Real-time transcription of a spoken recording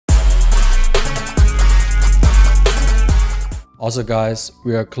Also guys,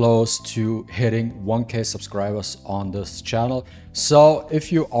 we are close to hitting 1K subscribers on this channel. So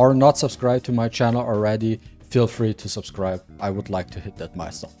if you are not subscribed to my channel already, feel free to subscribe. I would like to hit that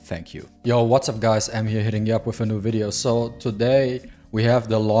milestone. Thank you. Yo, what's up guys? I'm here hitting you up with a new video. So today we have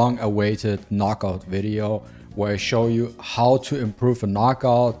the long awaited knockout video where I show you how to improve a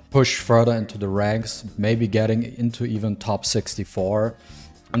knockout, push further into the ranks, maybe getting into even top 64.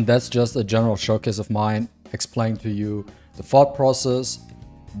 And that's just a general showcase of mine, explaining to you the thought process,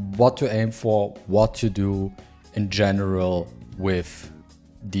 what to aim for, what to do in general with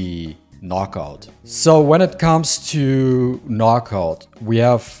the knockout. So when it comes to knockout, we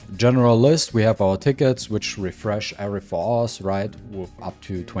have general list, we have our tickets, which refresh every 4 hours, right? With up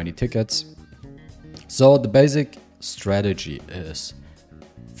to 20 tickets. So the basic strategy is,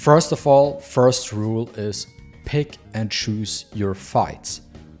 first of all, first rule is pick and choose your fights.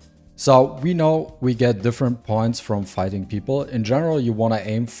 So we know we get different points from fighting people. In general, you want to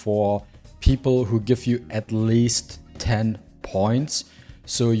aim for people who give you at least 10 points,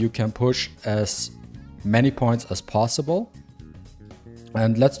 so you can push as many points as possible.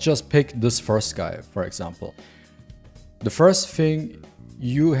 And let's just pick this first guy, for example. The first thing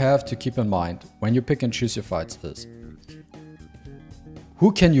you have to keep in mind when you pick and choose your fights is,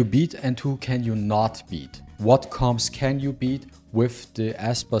 who can you beat and who can you not beat? What comps can you beat with the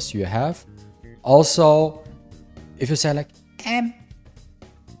Aspers you have? Also, if you say like,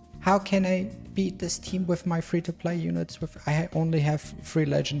 how can I beat this team with my free-to-play units? I only have 3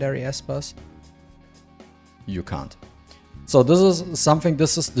 legendary Aspers. You can't. So this is something,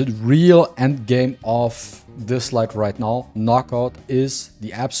 this is the real end game of DISLYTE right now. Knockout is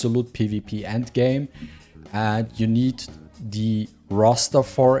the absolute PvP end game, and you need the roster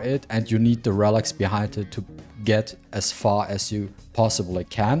for it and you need the relics behind it to get as far as you possibly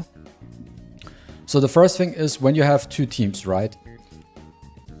can. So the first thing is, when you have 2 teams, right?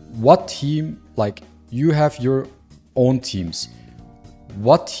 What team, like you have your own teams,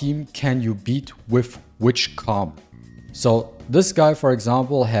 what team can you beat with which comp? So this guy, for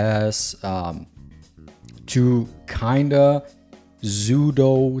example, has 2 kinda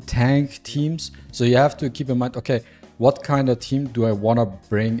pseudo tank teams. So you have to keep in mind, okay, what kind of team do I want to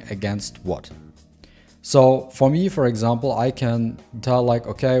bring against what? So for me, for example, I can tell like,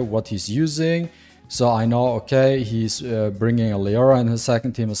 okay, what he's using. So I know, okay, he's bringing a Leora in his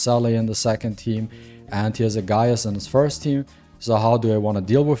second team, a Sally in the second team, and he has a Gaius in his first team. So how do I want to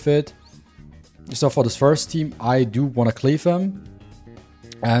deal with it? So for this first team, I do want to cleave him.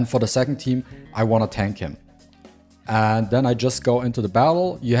 And for the second team, I want to tank him. And then I just go into the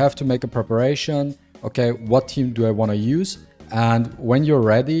battle. You have to make a preparation. Okay, what team do I want to use? And when you're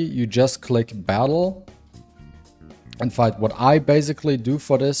ready, you just click battle and fight. What I basically do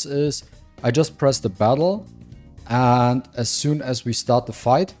for this is, I just press the battle, and as soon as we start the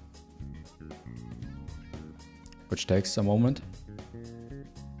fight, which takes a moment,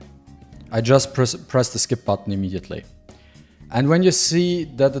 I just press the skip button immediately. And when you see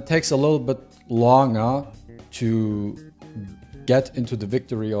that it takes a little bit longer to get into the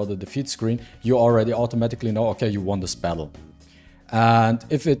victory or the defeat screen, you already automatically know, okay, you won this battle. And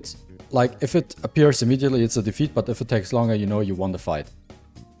if it appears immediately, it's a defeat, but if it takes longer, you know you won the fight.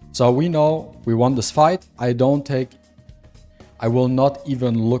 So we know we won this fight. I will not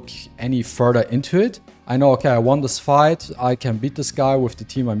even look any further into it. I know, okay, I won this fight. I can beat this guy with the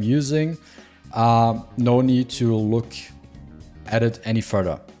team I'm using. No need to look at it any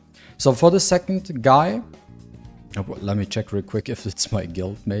further. So for the second guy, let me check real quick if it's my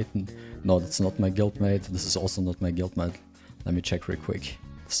guildmate. No, that's not my guildmate. This is also not my guildmate. Let me check real quick.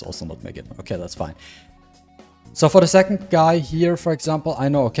 This is also not my guildmate. Okay, that's fine. So for the second guy here, for example, I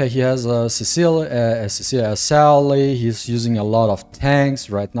know, okay, he has a Cecilia, Sally. He's using a lot of tanks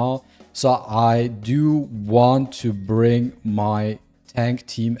right now. So I do want to bring my tank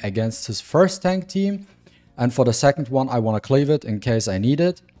team against his first tank team. And for the second one, I want to cleave it in case I need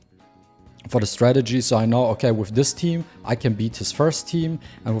it for the strategy. So I know, okay, with this team, I can beat his first team.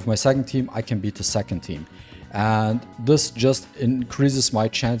 And with my second team, I can beat the second team. And this just increases my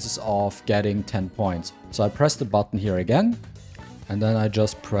chances of getting 10 points. So I press the button here again, and then I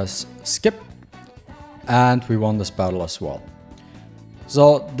just press skip, and we won this battle as well.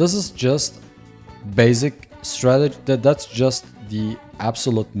 So this is just basic strategy. That's just the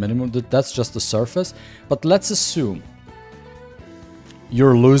absolute minimum. That's just the surface. But let's assume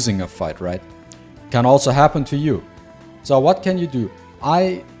you're losing a fight, right? Can also happen to you. So what can you do?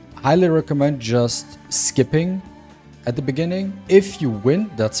 I highly recommend just skipping at the beginning. If you win,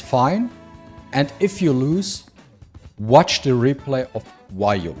 that's fine. And if you lose, watch the replay of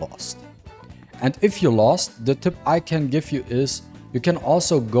why you lost. And if you lost, the tip I can give you is you can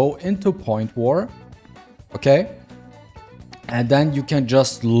also go into point war, okay? And then you can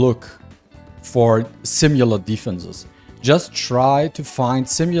just look for similar defenses. Just try to find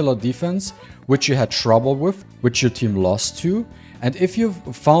similar defense which you had trouble with, which your team lost to. And if you've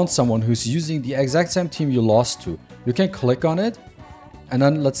found someone who's using the exact same team you lost to, you can click on it. And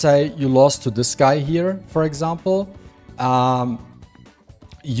then let's say you lost to this guy here, for example.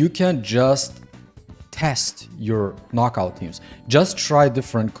 You can just test your knockout teams. Just try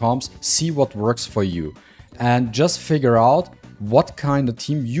different comps, see what works for you. And just figure out what kind of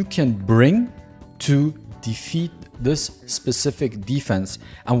team you can bring to defeat this specific defense.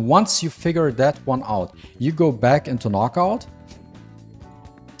 And once you figure that one out, you go back into knockout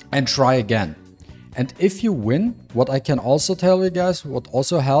and try again. And if you win, what I can also tell you guys, what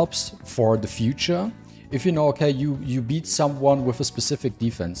also helps for the future, if you know, okay, you beat someone with a specific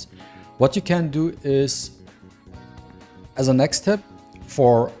defense, what you can do is, as a next tip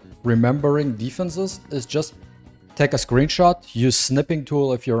for remembering defenses, is just take a screenshot, use snipping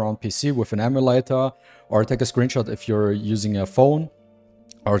tool if you're on PC with an emulator, or take a screenshot if you're using a phone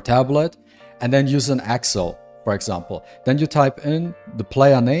or tablet, and then use an Excel, for example. Then you type in the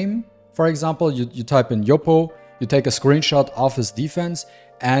player name, for example, you type in Yopo, you take a screenshot of his defense,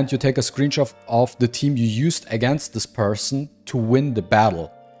 and you take a screenshot of the team you used against this person to win the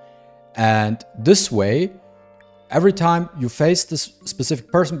battle. And this way, every time you face this specific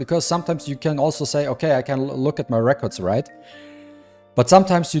person, because sometimes you can also say, okay, I can look at my records, right? But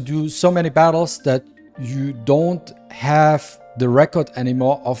sometimes you do so many battles that you don't have the record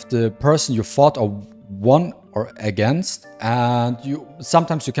anymore of the person you fought or won or against, and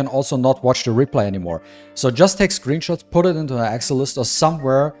sometimes you can also not watch the replay anymore. So just take screenshots, put it into an Excel list or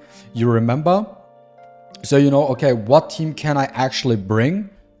somewhere you remember, so you know, okay, what team can I actually bring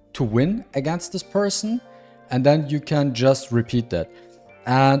to win against this person, and then you can just repeat that.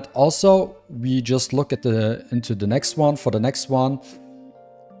 And also we just look at into the next one. For the next one,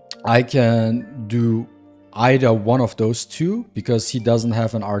 I can do either one of those two because he doesn't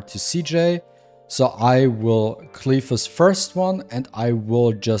have an R2CJ. So I will cleave his first one and I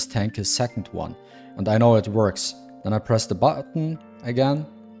will just tank his second one. And I know it works. Then I press the button again.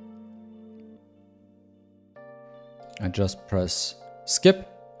 I just press skip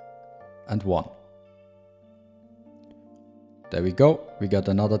and 1. There we go. We got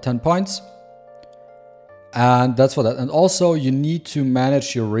another 10 points. And that's for that. And also you need to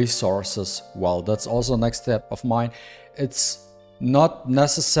manage your resources well. That's also next step of mine. It's not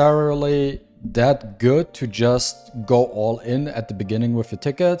necessarily that good to just go all in at the beginning with your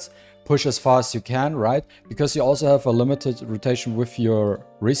tickets, push as far as you can, right? Because you also have a limited rotation with your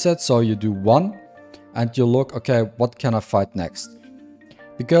reset. So you do 1 and you look, okay, what can I fight next?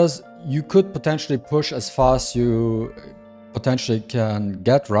 Because you could potentially push as far as you potentially can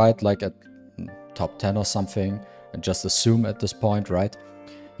get, right? Like at top 10 or something, and just assume at this point, right?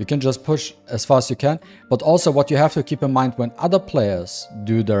 You can just push as far as you can. But also what you have to keep in mind when other players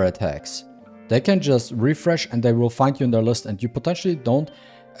do their attacks, they can just refresh and they will find you in their list, and you potentially don't,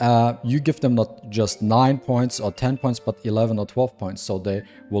 you give them not just 9 points or 10 points, but 11 or 12 points. So they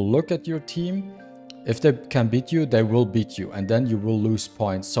will look at your team. If they can beat you, they will beat you, and then you will lose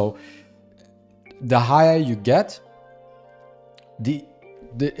points. So the higher you get,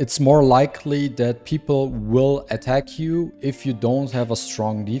 it's more likely that people will attack you if you don't have a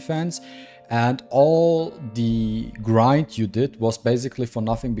strong defense. And all the grind you did was basically for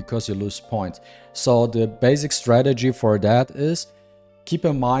nothing because you lose points. So the basic strategy for that is, keep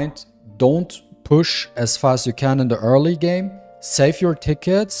in mind, don't push as fast as you can in the early game. Save your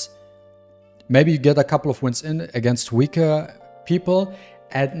tickets. Maybe you get a couple of wins in against weaker people.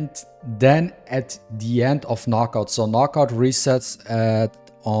 And then at the end of knockout, so knockout resets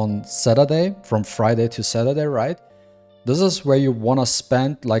on Saturday, from Friday to Saturday, right? This is where you want to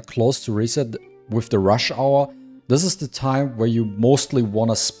spend like close to reset with the rush hour. This is the time where you mostly want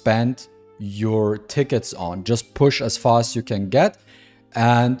to spend your tickets on. Just push as far as you can get.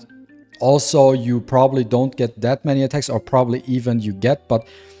 And also you probably don't get that many attacks, or probably even you get, but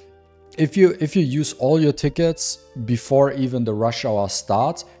if you use all your tickets before even the rush hour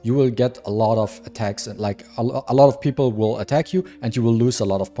starts, you will get a lot of attacks, and like a lot of people will attack you and you will lose a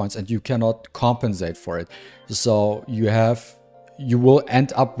lot of points and you cannot compensate for it. So you will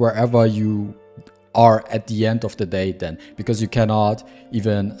end up wherever you are at the end of the day then, because you cannot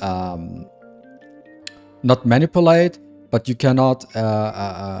even not manipulate, but you cannot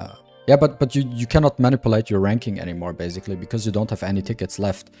but you cannot manipulate your ranking anymore, basically, because you don't have any tickets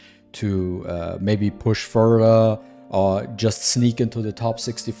left to maybe push further or just sneak into the top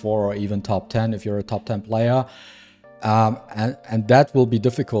 64 or even top 10 if you're a top 10 player. And that will be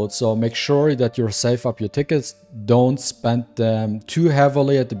difficult. So make sure that you save up your tickets. Don't spend them too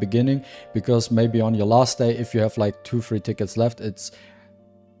heavily at the beginning, because maybe on your last day, if you have like 2-3 tickets left, it's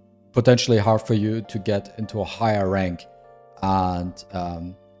potentially hard for you to get into a higher rank, and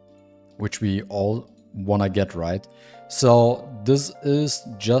which we all want to get, right? So this is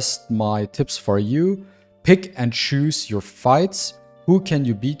just my tips for you. Pick and choose your fights. Who can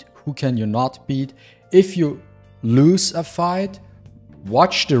you beat? Who can you not beat? If you lose a fight,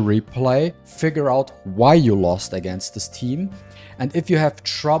 watch the replay, figure out why you lost against this team. And if you have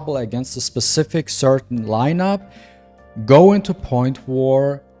trouble against a specific certain lineup, go into point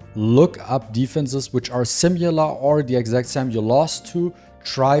war, look up defenses which are similar or the exact same you lost to,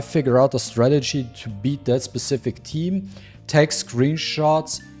 try figure out a strategy to beat that specific team, take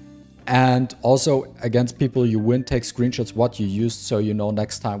screenshots, and also against people you win, take screenshots what you used, so you know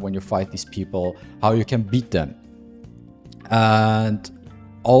next time when you fight these people how you can beat them. And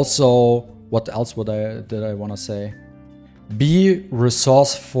also, what else did I want to say? Be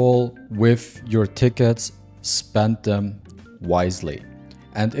resourceful with your tickets, spend them wisely.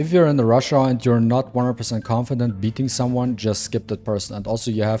 And if you're in the rush hour and you're not 100% confident beating someone, just skip that person. And also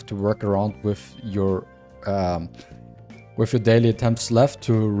you have to work around with your daily attempts left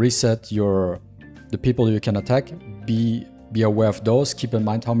to reset the people you can attack. Be aware of those. Keep in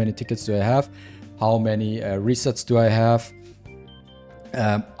mind how many tickets do I have, how many resets do I have,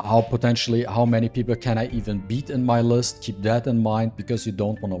 how many people can I even beat in my list. Keep that in mind, because you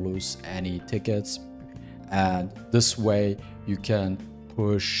don't want to lose any tickets. And this way you can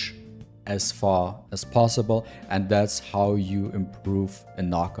push as far as possible, and that's how you improve in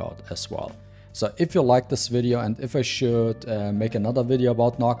knockout as well. So if you like this video, and if I should make another video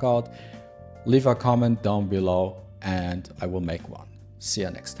about knockout, leave a comment down below and I will make one. See you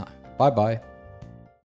next time. Bye bye.